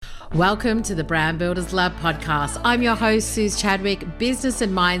Welcome to the Brand Builders Lab podcast. I'm your host, Suze Chadwick, business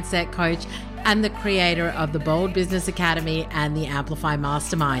and mindset coach and the creator of the Bold Business Academy and the Amplify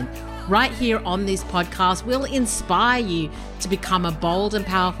Mastermind. Right here on this podcast, we'll inspire you to become a bold and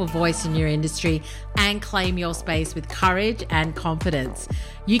powerful voice in your industry and claim your space with courage and confidence.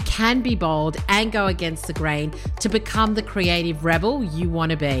 You can be bold and go against the grain to become the creative rebel you want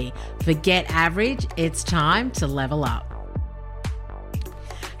to be. Forget average, it's time to level up.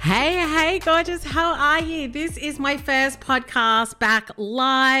 Hey, gorgeous. How are you? This is my first podcast back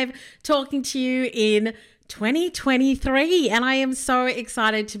live talking to you in 2023, and I am so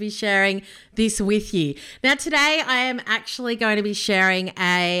excited to be sharing this with you. Now, today I am actually going to be sharing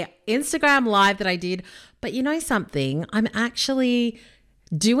a Instagram live that I did, but you know something? I'm actually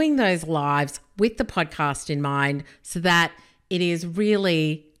doing those lives with the podcast in mind so that it is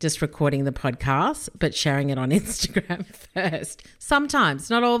really just recording the podcast, but sharing it on Instagram first. Sometimes,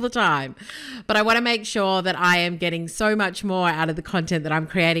 not all the time. But I want to make sure that I am getting so much more out of the content that I'm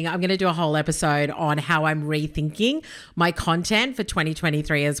creating. I'm going to do a whole episode on how I'm rethinking my content for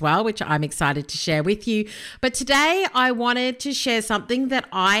 2023 as well, which I'm excited to share with you. But today I wanted to share something that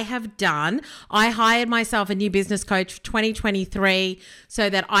I have done. I hired myself a new business coach for 2023 so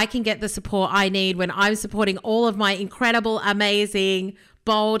that I can get the support I need when I'm supporting all of my incredible, amazing,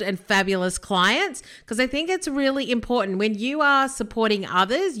 bold and fabulous clients, because I think it's really important when you are supporting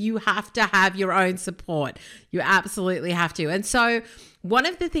others, you have to have your own support. You absolutely have to. And so one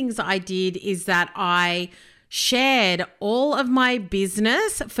of the things I did is that I shared all of my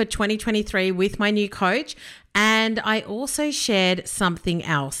business for 2023 with my new coach. And I also shared something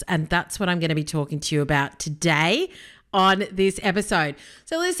else. And that's what I'm going to be talking to you about today on this episode.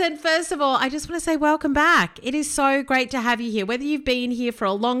 So listen, first of all, I just want to say welcome back. It is so great to have you here. Whether you've been here for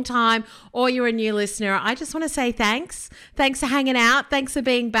a long time or you're a new listener, I just want to say thanks. Thanks for hanging out. Thanks for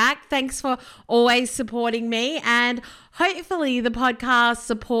being back. Thanks for always supporting me. And hopefully the podcast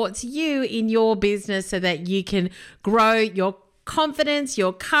supports you in your business so that you can grow your confidence,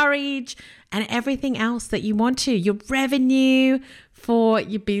 your courage, and everything else that you want to, your revenue for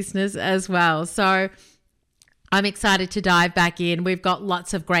your business as well. So I'm excited to dive back in. We've got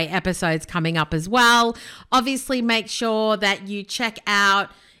lots of great episodes coming up as well. Obviously, make sure that you check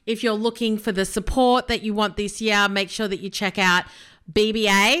out, if you're looking for the support that you want this year, make sure that you check out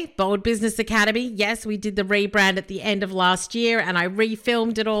BBA, Bold Business Academy. Yes, we did the rebrand at the end of last year and I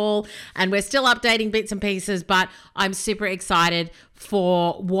refilmed it all and we're still updating bits and pieces, but I'm super excited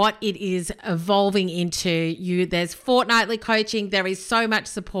for what it is evolving into. There's fortnightly coaching, there is so much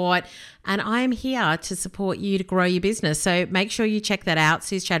support, and I'm here to support you to grow your business. So make sure you check that out,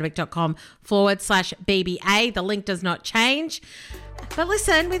 SuzeChadwick.com/BBA. The link does not change. But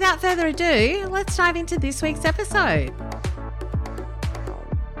listen, without further ado, let's dive into this week's episode.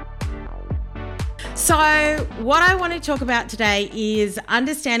 So what I want to talk about today is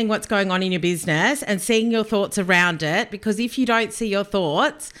understanding what's going on in your business and seeing your thoughts around it, because if you don't see your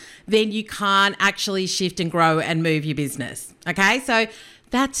thoughts, then you can't actually shift and grow and move your business. Okay, so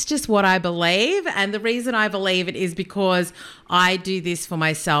that's just what I believe. And the reason I believe it is because I do this for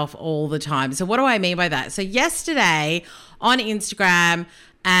myself all the time. So what do I mean by that? So yesterday on Instagram,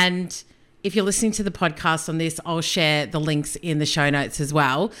 and if you're listening to the podcast on this, I'll share the links in the show notes as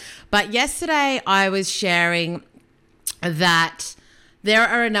well. But yesterday I was sharing that there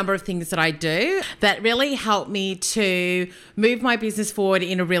are a number of things that I do that really help me to move my business forward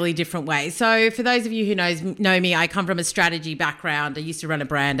in a really different way. So for those of you who know me, I come from a strategy background. I used to run a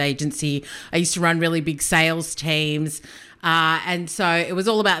brand agency. I used to run really big sales teams. And so it was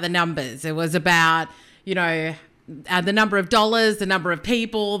all about the numbers. It was about, the number of dollars, the number of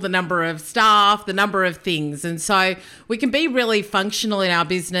people, the number of staff, the number of things. And so we can be really functional in our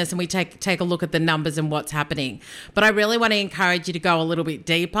business and we take a look at the numbers and what's happening. But I really want to encourage you to go a little bit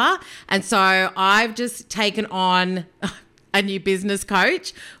deeper. And so I've just taken on a new business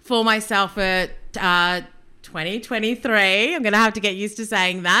coach for myself for 2023. I'm going to have to get used to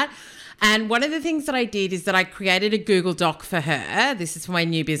saying that. And one of the things that I did is that I created a Google Doc for her. This is for my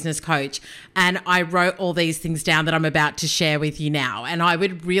new business coach. And I wrote all these things down that I'm about to share with you now. And I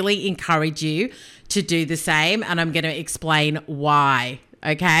would really encourage you to do the same. And I'm going to explain why.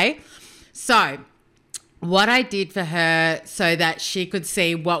 Okay. So what I did for her so that she could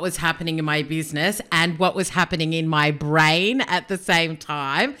see what was happening in my business and what was happening in my brain at the same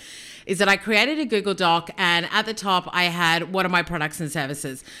time is that I created a Google Doc, and at the top I had what are my products and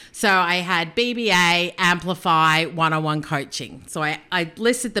services. So I had BBA, Amplify, one-on-one coaching. So I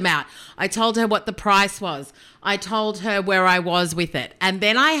listed them out. I told her what the price was. I told her where I was with it. And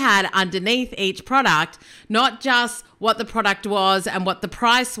then I had underneath each product, not just what the product was and what the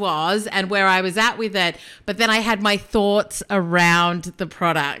price was and where I was at with it, but then I had my thoughts around the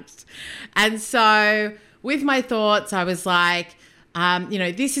product. And so with my thoughts, I was like,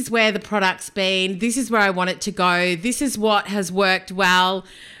 this is where the product's been. This is where I want it to go. This is what has worked well.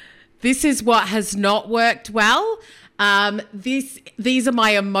 This is what has not worked well. These are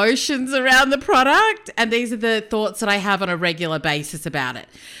my emotions around the product, and these are the thoughts that I have on a regular basis about it.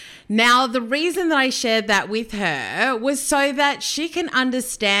 Now, the reason that I shared that with her was so that she can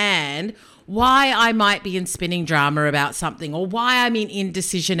understand why I might be in spinning drama about something or why I'm in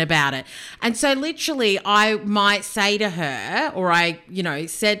indecision about it. And so literally I might say to her, or I,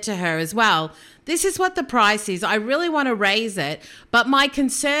 said to her as well, this is what the price is. I really want to raise it, but my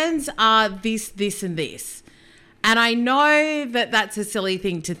concerns are this, this, and this. And I know that that's a silly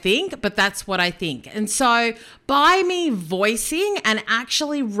thing to think, but that's what I think. And so by me voicing and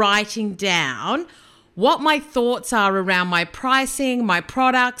actually writing down what my thoughts are around my pricing, my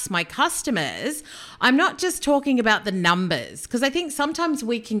products, my customers, I'm not just talking about the numbers, because I think sometimes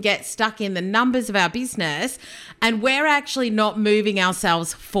we can get stuck in the numbers of our business and we're actually not moving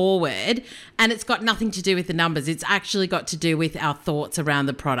ourselves forward, and it's got nothing to do with the numbers. It's actually got to do with our thoughts around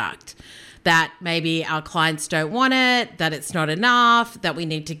the product. That maybe our clients don't want it, that it's not enough, that we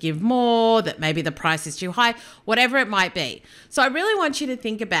need to give more, that maybe the price is too high, whatever it might be. So I really want you to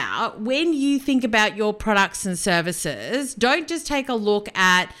think about, when you think about your products and services, don't just take a look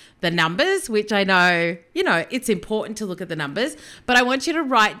at the numbers, which I know, it's important to look at the numbers, but I want you to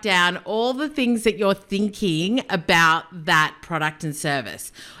write down all the things that you're thinking about that product and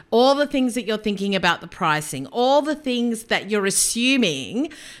service, all the things that you're thinking about the pricing, all the things that you're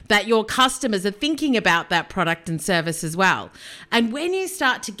assuming that your customers are thinking about that product and service as well. And when you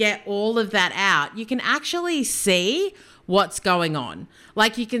start to get all of that out, you can actually see what's going on.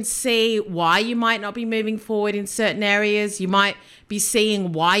 Like, you can see why you might not be moving forward in certain areas. You might be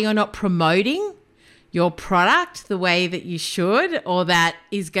seeing why you're not promoting your product the way that you should, or that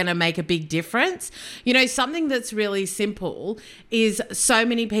is going to make a big difference. Something that's really simple is so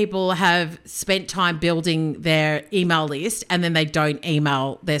many people have spent time building their email list and then they don't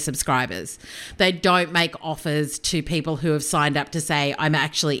email their subscribers. They don't make offers to people who have signed up to say, I'm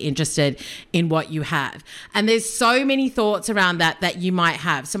actually interested in what you have. And there's so many thoughts around that you might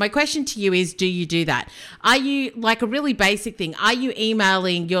have. So my question to you is, do you do that? Are you, like a really basic thing, are you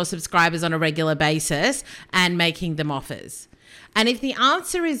emailing your subscribers on a regular basis and making them offers? And if the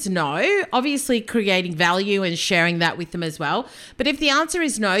answer is no, obviously creating value and sharing that with them as well. But if the answer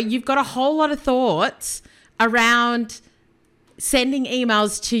is no, you've got a whole lot of thoughts around sending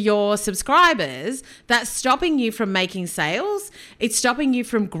emails to your subscribers that's stopping you from making sales. It's stopping you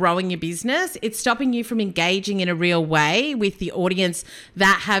from growing your business. It's stopping you from engaging in a real way with the audience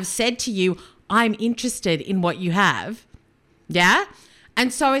that have said to you, I'm interested in what you have. Yeah?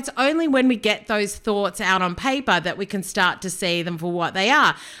 And so it's only when we get those thoughts out on paper that we can start to see them for what they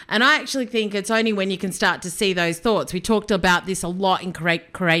are. And I actually think it's only when you can start to see those thoughts. We talked about this a lot in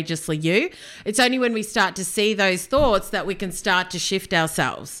Courageously You. It's only when we start to see those thoughts that we can start to shift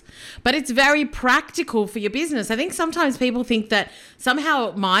ourselves. But it's very practical for your business. I think sometimes people think that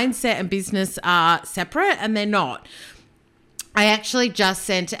somehow mindset and business are separate, and they're not. I actually just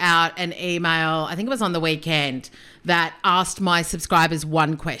sent out an email, I think it was on the weekend, that asked my subscribers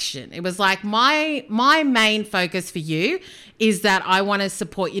one question. It was like, my main focus for you is that I want to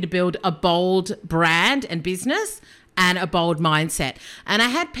support you to build a bold brand and business and a bold mindset. And I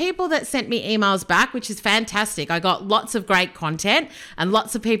had people that sent me emails back, which is fantastic. I got lots of great content, and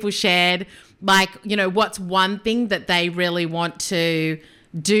lots of people shared, what's one thing that they really want to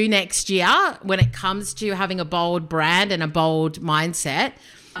do next year when it comes to having a bold brand and a bold mindset.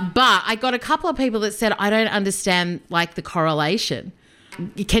 But I got a couple of people that said, I don't understand the correlation.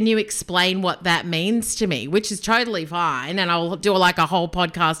 Can you explain what that means to me? Which is totally fine. And I'll do a whole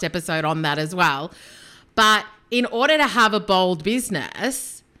podcast episode on that as well. But in order to have a bold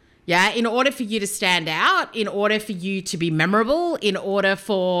business, in order for you to stand out, in order for you to be memorable, in order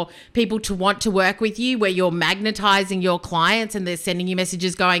for people to want to work with you, where you're magnetizing your clients and they're sending you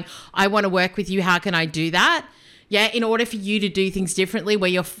messages going, I want to work with you, how can I do that? In order for you to do things differently, where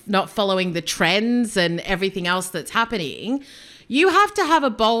you're not following the trends and everything else that's happening, you have to have a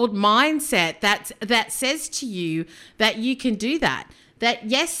bold mindset that says to you that you can do that that,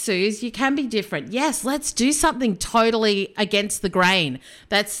 yes, Suze, you can be different. Yes, let's do something totally against the grain.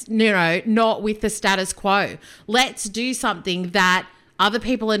 That's, not with the status quo. Let's do something that other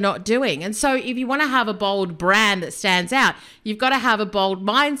people are not doing. And so if you want to have a bold brand that stands out, you've got to have a bold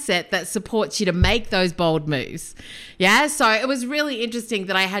mindset that supports you to make those bold moves. Yeah. So it was really interesting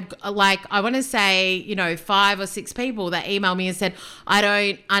that I had, I want to say, 5 or 6 people that emailed me and said, I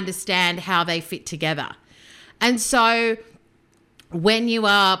don't understand how they fit together. And so when you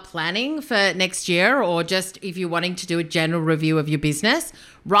are planning for next year, or just if you're wanting to do a general review of your business,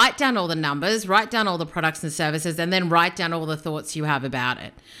 write down all the numbers, write down all the products and services, and then write down all the thoughts you have about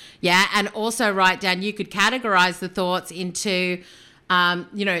it. Yeah. And also write down, you could categorize the thoughts into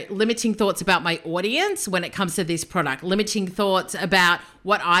limiting thoughts about my audience when it comes to this product, limiting thoughts about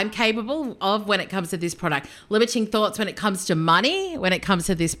what I'm capable of when it comes to this product, limiting thoughts when it comes to money, when it comes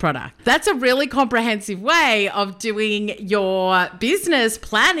to this product. That's a really comprehensive way of doing your business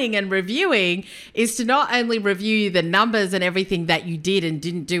planning and reviewing, is to not only review the numbers and everything that you did and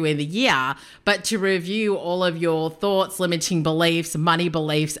didn't do in the year, but to review all of your thoughts, limiting beliefs, money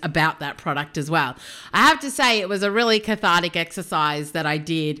beliefs about that product as well. I have to say it was a really cathartic exercise that I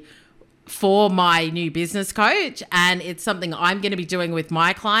did for my new business coach, and it's something I'm going to be doing with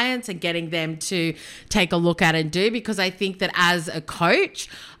my clients and getting them to take a look at and do, because I think that as a coach,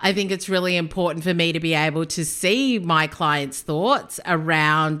 I think it's really important for me to be able to see my clients' thoughts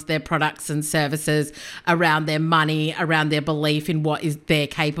around their products and services, around their money, around their belief in what is they're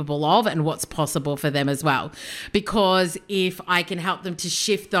capable of and what's possible for them as well. Because if I can help them to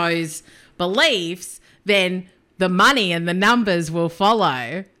shift those beliefs, then the money and the numbers will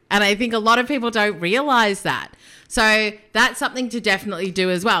follow. And I think a lot of people don't realize that. So that's something to definitely do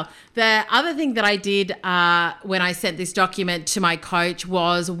as well. The other thing that I did when I sent this document to my coach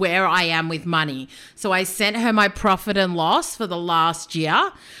was where I am with money. So I sent her my profit and loss for the last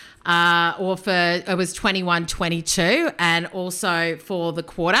year, it was 21-22, and also for the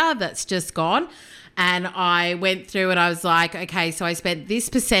quarter that's just gone. And I went through and I was like, okay, so I spent this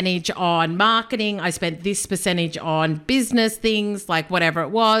percentage on marketing. I spent this percentage on business things, like whatever it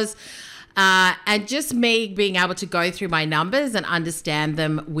was. And just me being able to go through my numbers and understand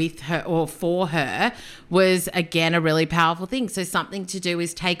them with her or for her was, again, a really powerful thing. So something to do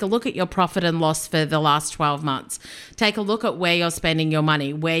is take a look at your profit and loss for the last 12 months. Take a look at where you're spending your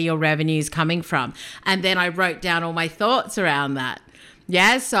money, where your revenue is coming from. And then I wrote down all my thoughts around that.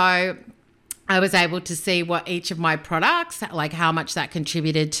 Yeah, so I was able to see what each of my products, like how much that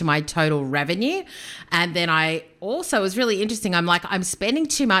contributed to my total revenue. And then I also, it was really interesting. I'm like, I'm spending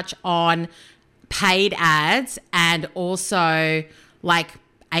too much on paid ads and also like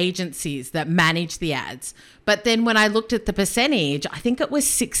agencies that manage the ads. But then when I looked at the percentage, I think it was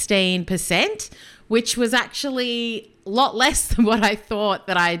 16%, which was actually a lot less than what I thought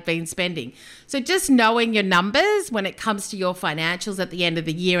that I had been spending. So just knowing your numbers when it comes to your financials at the end of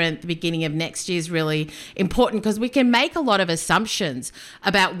the year and at the beginning of next year is really important, because we can make a lot of assumptions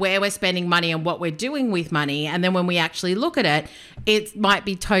about where we're spending money and what we're doing with money. And then when we actually look at it, it might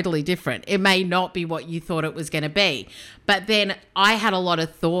be totally different. It may not be what you thought it was going to be. But then I had a lot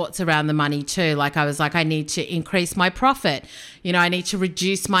of thoughts around the money too. Like I was like, I need to increase my profit. I need to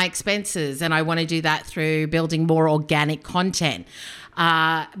reduce my expenses. And I want to do that through building more organic content.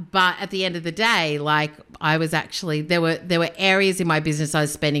 But at the end of the day, like I was actually, there were areas in my business I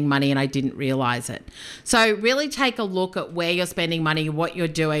was spending money and I didn't realize it. So really take a look at where you're spending money, what you're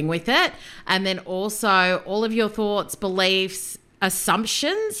doing with it. And then also all of your thoughts, beliefs,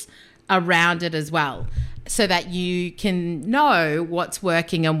 assumptions around it as well, so that you can know what's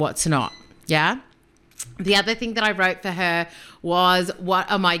working and what's not. Yeah. The other thing that I wrote for her was,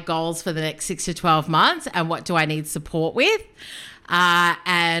 what are my goals for the next 6 to 12 months and what do I need support with?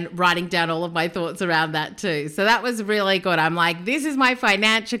 And writing down all of my thoughts around that too. So that was really good. I'm like, this is my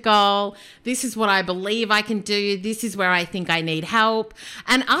financial goal. This is what I believe I can do. This is where I think I need help.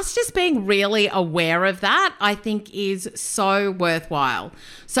 And us just being really aware of that, I think is so worthwhile.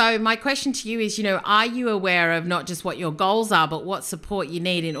 So my question to you is, are you aware of not just what your goals are, but what support you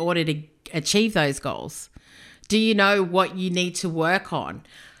need in order to achieve those goals? Do you know what you need to work on?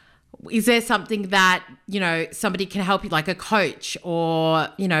 Is there something that, somebody can help you, like a coach, or,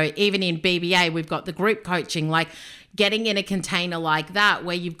 even in BBA, we've got the group coaching. Like, getting in a container like that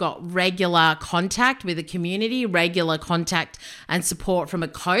where you've got regular contact with a community, regular contact and support from a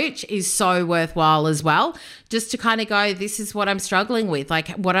coach is so worthwhile as well. Just to kind of go, this is what I'm struggling with. Like,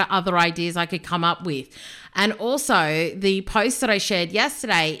 what are other ideas I could come up with? And also the post that I shared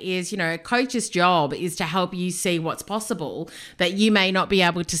yesterday is, a coach's job is to help you see what's possible that you may not be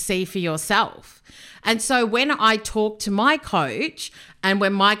able to see for yourself. And so when I talk to my coach and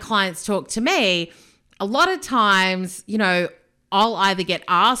when my clients talk to me, a lot of times, I'll either get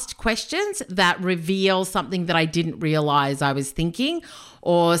asked questions that reveal something that I didn't realize I was thinking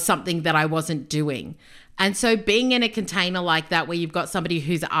or something that I wasn't doing. And so being in a container like that where you've got somebody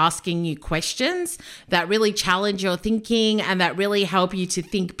who's asking you questions that really challenge your thinking and that really help you to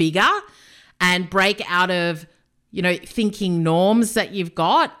think bigger and break out of, thinking norms that you've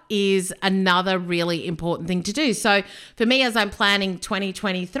got is another really important thing to do. So for me, as I'm planning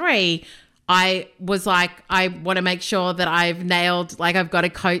 2023, I was like, I want to make sure that I've got a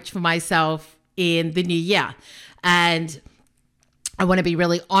coach for myself in the new year. And I want to be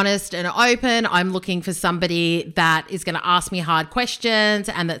really honest and open. I'm looking for somebody that is going to ask me hard questions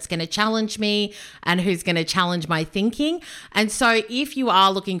and that's going to challenge me and who's going to challenge my thinking. And so if you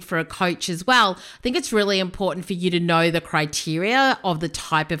are looking for a coach as well, I think it's really important for you to know the criteria of the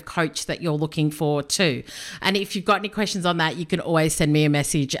type of coach that you're looking for too. And if you've got any questions on that, you can always send me a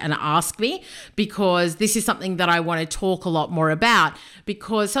message and ask me, because this is something that I want to talk a lot more about,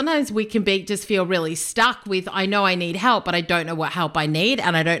 because sometimes we can just feel really stuck with, I know I need help, but I don't know what help I need,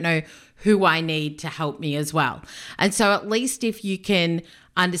 and I don't know who I need to help me as well. And so at least if you can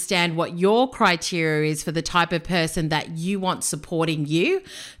understand what your criteria is for the type of person that you want supporting you,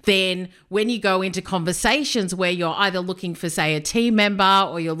 then when you go into conversations where you're either looking for, say, a team member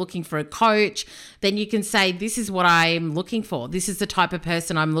or you're looking for a coach, then you can say, this is what I'm looking for. This is the type of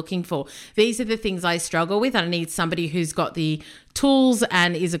person I'm looking for. These are the things I struggle with. I need somebody who's got the tools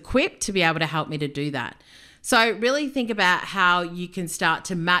and is equipped to be able to help me to do that. So really think about how you can start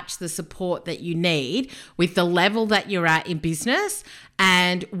to match the support that you need with the level that you're at in business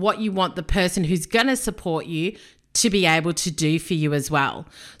and what you want the person who's going to support you to be able to do for you as well.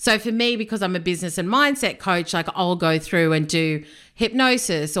 So for me, because I'm a business and mindset coach, like I'll go through and do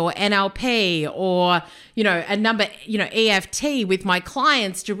hypnosis or NLP or, a number, EFT with my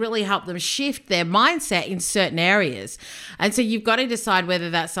clients to really help them shift their mindset in certain areas. And so you've got to decide whether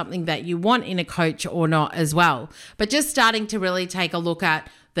that's something that you want in a coach or not as well. But just starting to really take a look at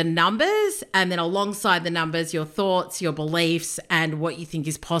the numbers, and then alongside the numbers, your thoughts, your beliefs, and what you think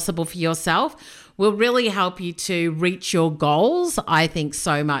is possible for yourself will really help you to reach your goals, I think,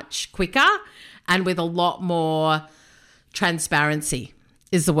 so much quicker and with a lot more transparency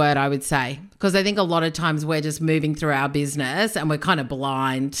is the word I would say. Because I think a lot of times we're just moving through our business and we're kind of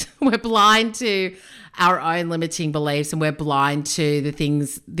blind. We're blind to our own limiting beliefs, and we're blind to the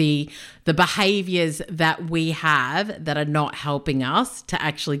things, the behaviors that we have that are not helping us to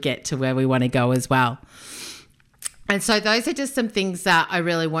actually get to where we want to go as well. And so those are just some things that I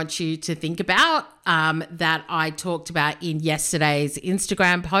really want you to think about that I talked about in yesterday's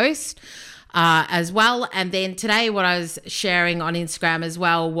Instagram post as well. And then today what I was sharing on Instagram as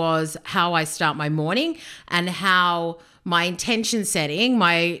well was how I start my morning and how my intention setting,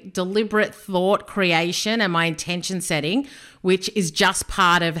 my deliberate thought creation and my intention setting, which is just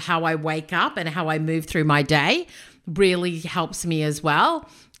part of how I wake up and how I move through my day, really helps me as well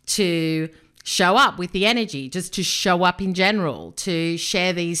to show up with the energy, just to show up in general, to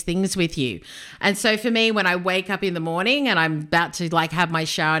share these things with you. And so for me, when I wake up in the morning and I'm about to have my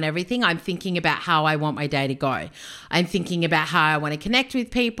shower and everything, I'm thinking about how I want my day to go. I'm thinking about how I want to connect with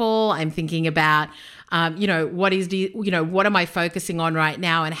people. I'm thinking about what am I focusing on right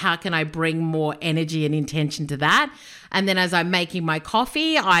now and how can I bring more energy and intention to that? And then as I'm making my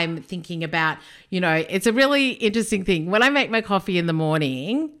coffee, I'm thinking about, it's a really interesting thing. When I make my coffee in the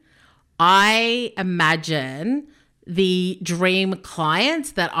morning, I imagine the dream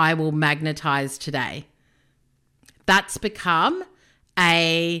clients that I will magnetize today. That's become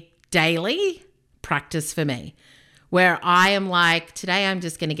a daily practice for me, where I am like, today I'm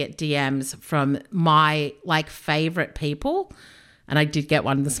just going to get DMs from my favorite people. And I did get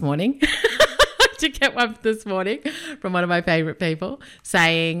one this morning. From one of my favorite people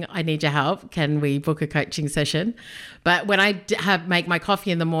saying, I need your help. Can we book a coaching session? But when I make my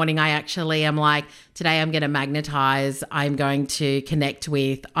coffee in the morning, I actually am like, today I'm going to magnetize. I'm going to connect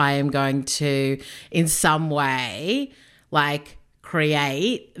with, I am going to in some way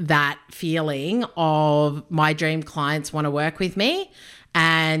create that feeling of my dream clients want to work with me.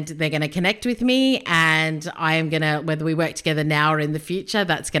 and they're going to connect with me, and I am going to, whether we work together now or in the future,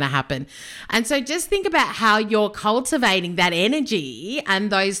 that's going to happen. And so just think about how you're cultivating that energy and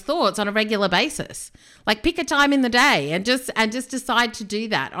those thoughts on a regular basis. Like pick a time in the day and just decide to do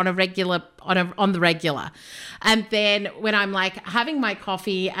that on the regular. And then when I'm like having my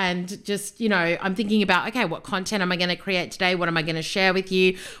coffee and just, I'm thinking about, okay, what content am I going to create today? What am I going to share with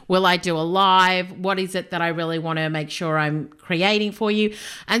you? Will I do a live? What is it that I really want to make sure I'm creating for you?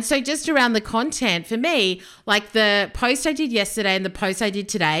 And so just around the content for me, like the post I did yesterday and the post I did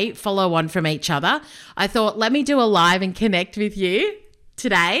today follow on from each other. I thought, let me do a live and connect with you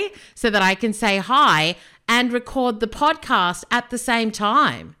today so that I can say hi and record the podcast at the same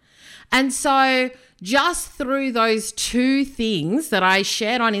time. And so just through those two things that I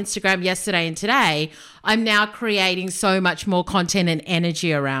shared on Instagram yesterday and today, I'm now creating so much more content and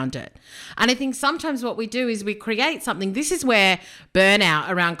energy around it. And I think sometimes what we do is we create something. This is where burnout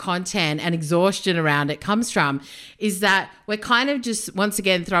around content and exhaustion around it comes from, is that we're kind of just, once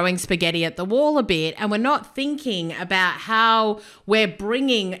again, throwing spaghetti at the wall a bit, and we're not thinking about how we're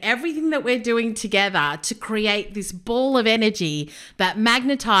bringing everything that we're doing together to create this ball of energy that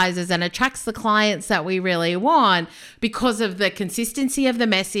magnetizes and attracts the clients that we really want because of the consistency of the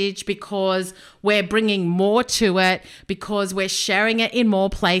message, because we're bringing more to it, because we're sharing it in more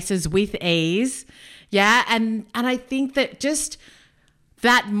places with ease. Yeah. And I think that just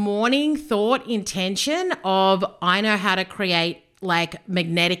that morning thought intention of, I know how to create like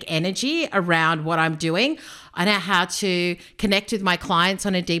magnetic energy around what I'm doing. I know how to connect with my clients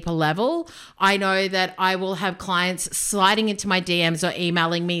on a deeper level. I know that I will have clients sliding into my DMs or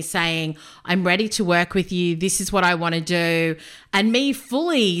emailing me saying, I'm ready to work with you. This is what I want to do. And me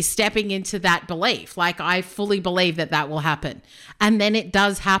fully stepping into that belief. Like I fully believe that that will happen. And then it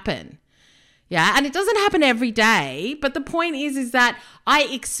does happen. Yeah. And it doesn't happen every day. But the point is that I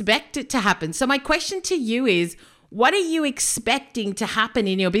expect it to happen. So my question to you is, what are you expecting to happen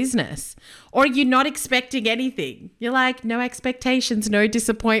in your business? Or are you not expecting anything? You're like, no expectations, no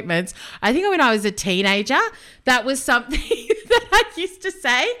disappointments. I think when I was a teenager, that was something that I used to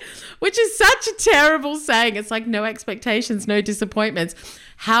say, which is such a terrible saying. It's like, no expectations, no disappointments.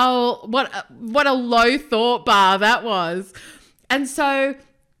 What a low thought bar that was. And so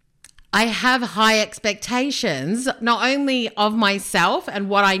I have high expectations, not only of myself and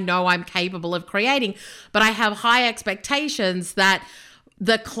what I know I'm capable of creating, but I have high expectations that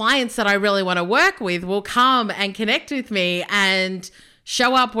the clients that I really want to work with will come and connect with me and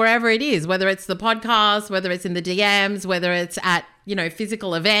show up wherever it is, whether it's the podcast, whether it's in the DMs, whether it's at,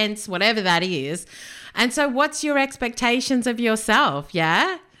 physical events, whatever that is. And so what's your expectations of yourself?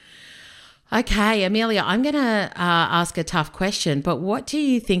 Yeah. Okay, Amelia, I'm going to ask a tough question, but what do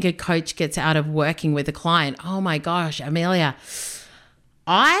you think a coach gets out of working with a client? Oh my gosh, Amelia,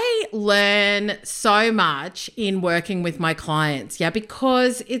 I learn so much in working with my clients,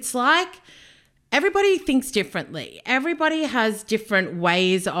 because it's like everybody thinks differently. Everybody has different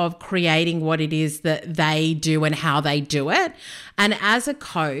ways of creating what it is that they do and how they do it. And as a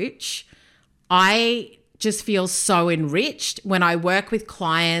coach, I just feel so enriched when I work with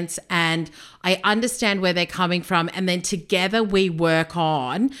clients and I understand where they're coming from, and then together we work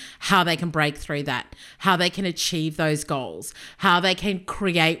on how they can break through that, how they can achieve those goals, how they can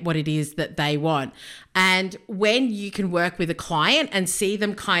create what it is that they want. And when you can work with a client and see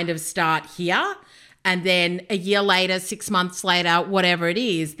them kind of start here, and then a year later, 6 months later, whatever it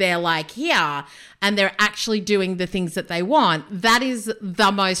is, they're like here and they're actually doing the things that they want. That is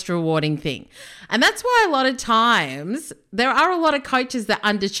the most rewarding thing. And that's why a lot of times there are a lot of coaches that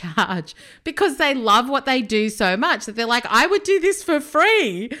undercharge because they love what they do so much that they're like, I would do this for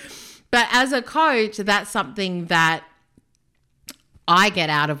free. But as a coach, that's something that I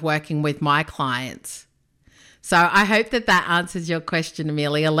get out of working with my clients. So I hope that answers your question,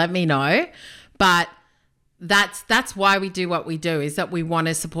 Amelia. Let me know. But that's why we do what we do, is that we want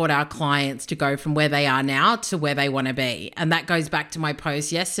to support our clients to go from where they are now to where they want to be. And that goes back to my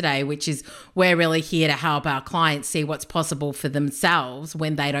post yesterday, which is we're really here to help our clients see what's possible for themselves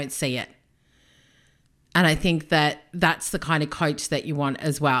when they don't see it. And I think that that's the kind of coach that you want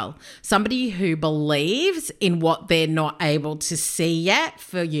as well. Somebody who believes in what they're not able to see yet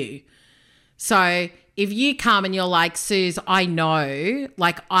for you. So if you come and you're like, Suze, I know,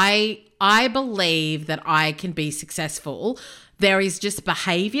 like I believe that I can be successful. There is just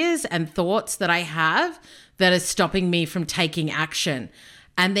behaviors and thoughts that I have that are stopping me from taking action.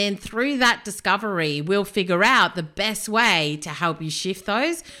 And then through that discovery, we'll figure out the best way to help you shift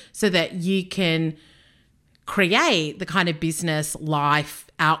those so that you can create the kind of business, life,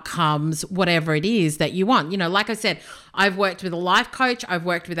 outcomes, whatever it is that you want. You know, like I said, I've worked with a life coach, I've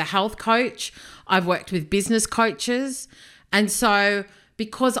worked with a health coach, I've worked with business coaches. And so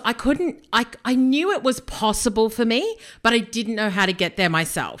because I knew it was possible for me, but I didn't know how to get there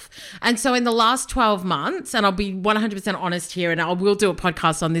myself. And so in the last 12 months, and I'll be 100% honest here, and I will do a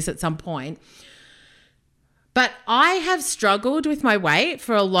podcast on this at some point, but I have struggled with my weight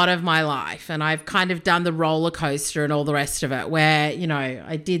for a lot of my life, and I've kind of done the roller coaster and all the rest of it where, you know,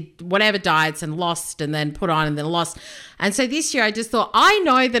 I did whatever diets and lost and then put on and then lost. And so this year I just thought, I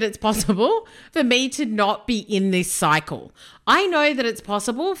know that it's possible for me to not be in this cycle. I know that it's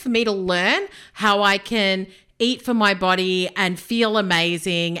possible for me to learn how I can eat for my body and feel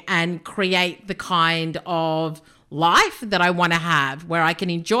amazing and create the kind of life that I want to have where I can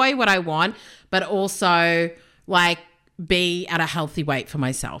enjoy what I want, but also like be at a healthy weight for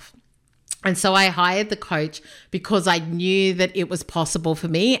myself. And so I hired the coach because I knew that it was possible for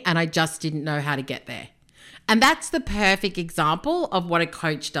me and I just didn't know how to get there. And that's the perfect example of what a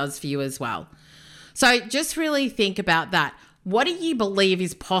coach does for you as well. So just really think about that. What do you believe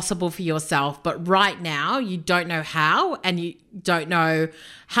is possible for yourself, but right now you don't know how, and you don't know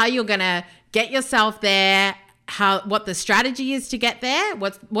how you're going to get yourself there, what the strategy is to get there,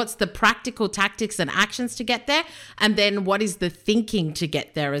 what's the practical tactics and actions to get there, and then what is the thinking to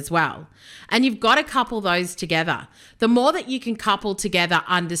get there as well. And you've got to couple those together. The more that you can couple together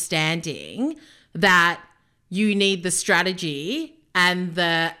understanding that you need the strategy and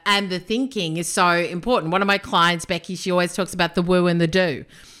the thinking is so important. One of my clients, Becky, she always talks about the woo and the do.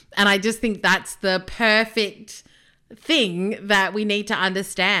 And I just think that's the perfect thing that we need to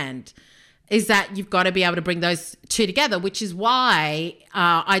understand, is that you've got to be able to bring those two together, which is why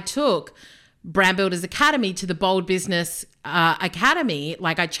I took Brand Builders Academy to the Bold Business Academy.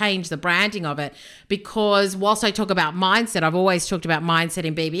 Like, I changed the branding of it because whilst I talk about mindset, I've always talked about mindset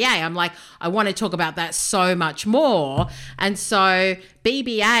in BBA. I'm like, I want to talk about that so much more. And so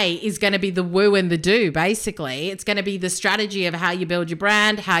BBA is going to be the woo and the do, basically. It's going to be the strategy of how you build your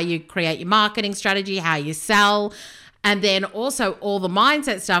brand, how you create your marketing strategy, how you sell, and then also all the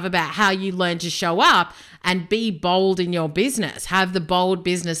mindset stuff about how you learn to show up and be bold in your business, have the bold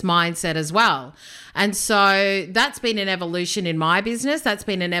business mindset as well. And so that's been an evolution in my business. That's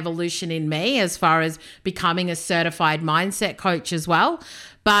been an evolution in me as far as becoming a certified mindset coach as well.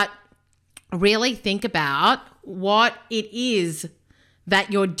 But really think about what it is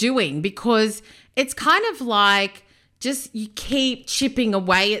that you're doing, because it's kind of like just you keep chipping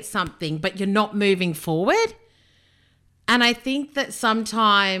away at something, but you're not moving forward. And I think that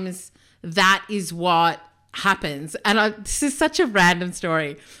sometimes that is what happens. And this is such a random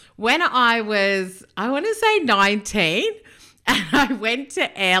story. When I was, I want to say 19, and I went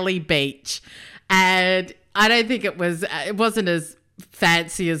to Airlie Beach, and I don't think it wasn't as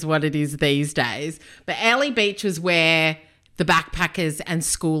fancy as what it is these days, but Airlie Beach was where the backpackers and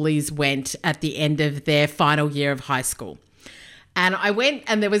schoolies went at the end of their final year of high school. And I went,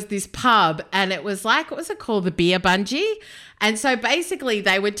 and there was this pub, and it was like, what was it called? The beer bungee. And so basically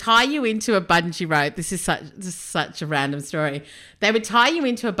they would tie you into a bungee rope. This is such a random story. They would tie you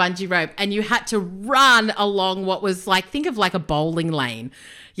into a bungee rope, and you had to run along what was like, think of like a bowling lane.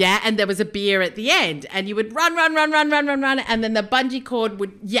 Yeah. And there was a beer at the end, and you would run. And then the bungee cord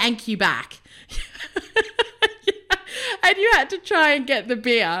would yank you back. And you had to try and get the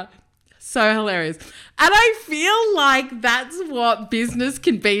beer. So hilarious. And I feel like that's what business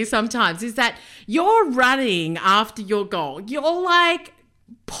can be sometimes, is that you're running after your goal. You're like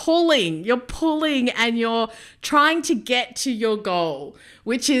pulling and you're trying to get to your goal,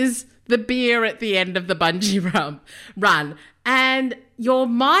 which is the beer at the end of the bungee run. And your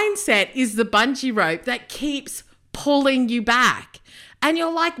mindset is the bungee rope that keeps pulling you back. And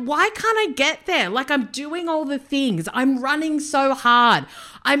you're like, why can't I get there? Like, I'm doing all the things. I'm running so hard.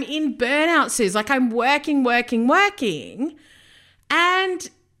 I'm in burnout suits. Like, I'm working. And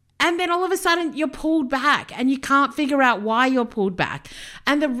then all of a sudden you're pulled back, and you can't figure out why you're pulled back.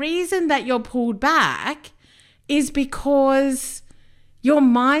 And the reason that you're pulled back is because your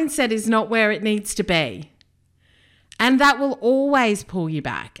mindset is not where it needs to be. And that will always pull you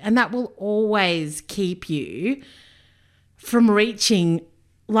back. And that will always keep you from reaching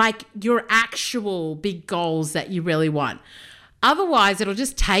like your actual big goals that you really want. Otherwise, it'll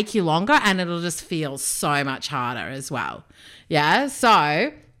just take you longer, and it'll just feel so much harder as well. Yeah. So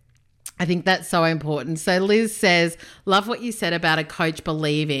I think that's so important. So Liz says, love what you said about a coach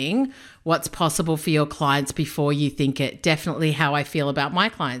believing what's possible for your clients before you think it. Definitely how I feel about my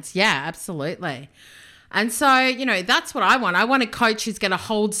clients. Yeah, absolutely. And so, you know, that's what I want. I want a coach who's going to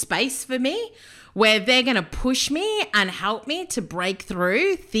hold space for me where they're going to push me and help me to break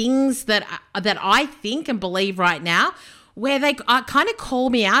through things that I think and believe right now, where they kind of call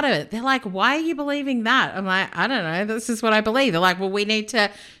me out of it. They're like, why are you believing that? I'm like, I don't know. This is what I believe. They're like, well, we need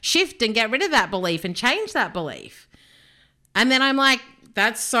to shift and get rid of that belief and change that belief. And then I'm like,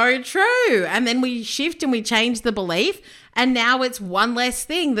 that's so true. And then we shift and we change the belief. And now it's one less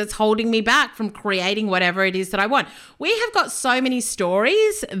thing that's holding me back from creating whatever it is that I want. We have got so many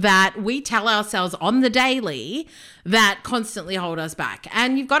stories that we tell ourselves on the daily that constantly hold us back.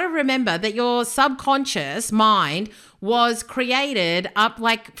 And you've got to remember that your subconscious mind was created up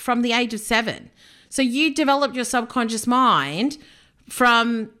like from the age of 7. So you developed your subconscious mind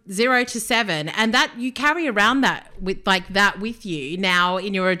from 0 to 7, and that you carry around that with you now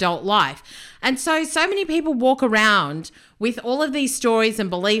in your adult life. And so many people walk around with all of these stories and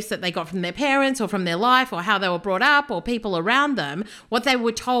beliefs that they got from their parents or from their life or how they were brought up or people around them, what they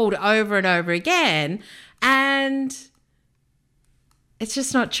were told over and over again, and it's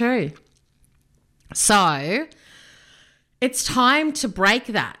just not true. So it's time to break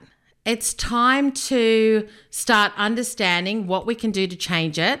that. It's time to start understanding what we can do to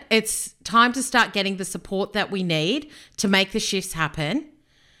change it. It's time to start getting the support that we need to make the shifts happen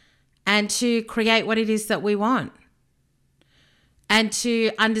and to create what it is that we want. And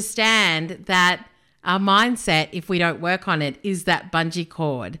to understand that our mindset, if we don't work on it, is that bungee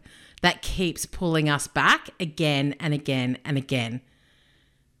cord that keeps pulling us back again and again and again.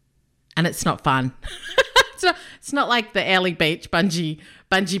 And it's not fun. It's not like the Airlie Beach bungee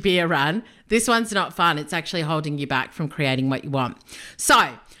beer run. This one's not fun. It's actually holding you back from creating what you want.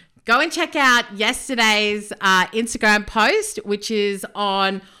 So go and check out yesterday's Instagram post, which is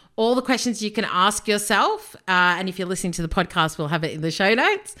on all the questions you can ask yourself. And if you're listening to the podcast, we'll have it in the show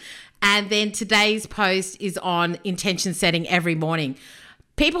notes. And then today's post is on intention setting every morning.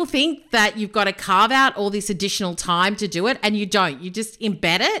 People think that you've got to carve out all this additional time to do it, and you don't. You just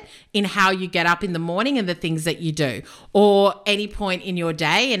embed it in how you get up in the morning and the things that you do, or any point in your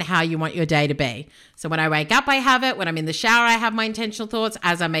day and how you want your day to be. So when I wake up, I have it. When I'm in the shower, I have my intentional thoughts.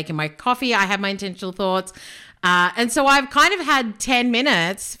 As I'm making my coffee, I have my intentional thoughts. And so I've kind of had 10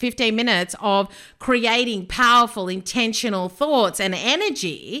 minutes, 15 minutes of creating powerful, intentional thoughts and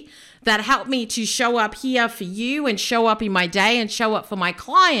energy that help me to show up here for you and show up in my day and show up for my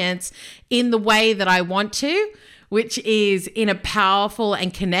clients in the way that I want to, which is in a powerful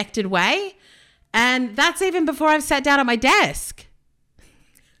and connected way. And that's even before I've sat down at my desk.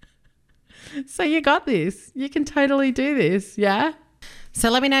 So you got this. You can totally do this, yeah? So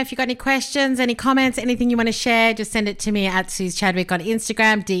let me know if you've got any questions, any comments, anything you want to share. Just send it to me at Suze Chadwick on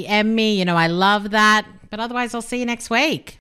Instagram. DM me. You know I love that. But otherwise, I'll see you next week.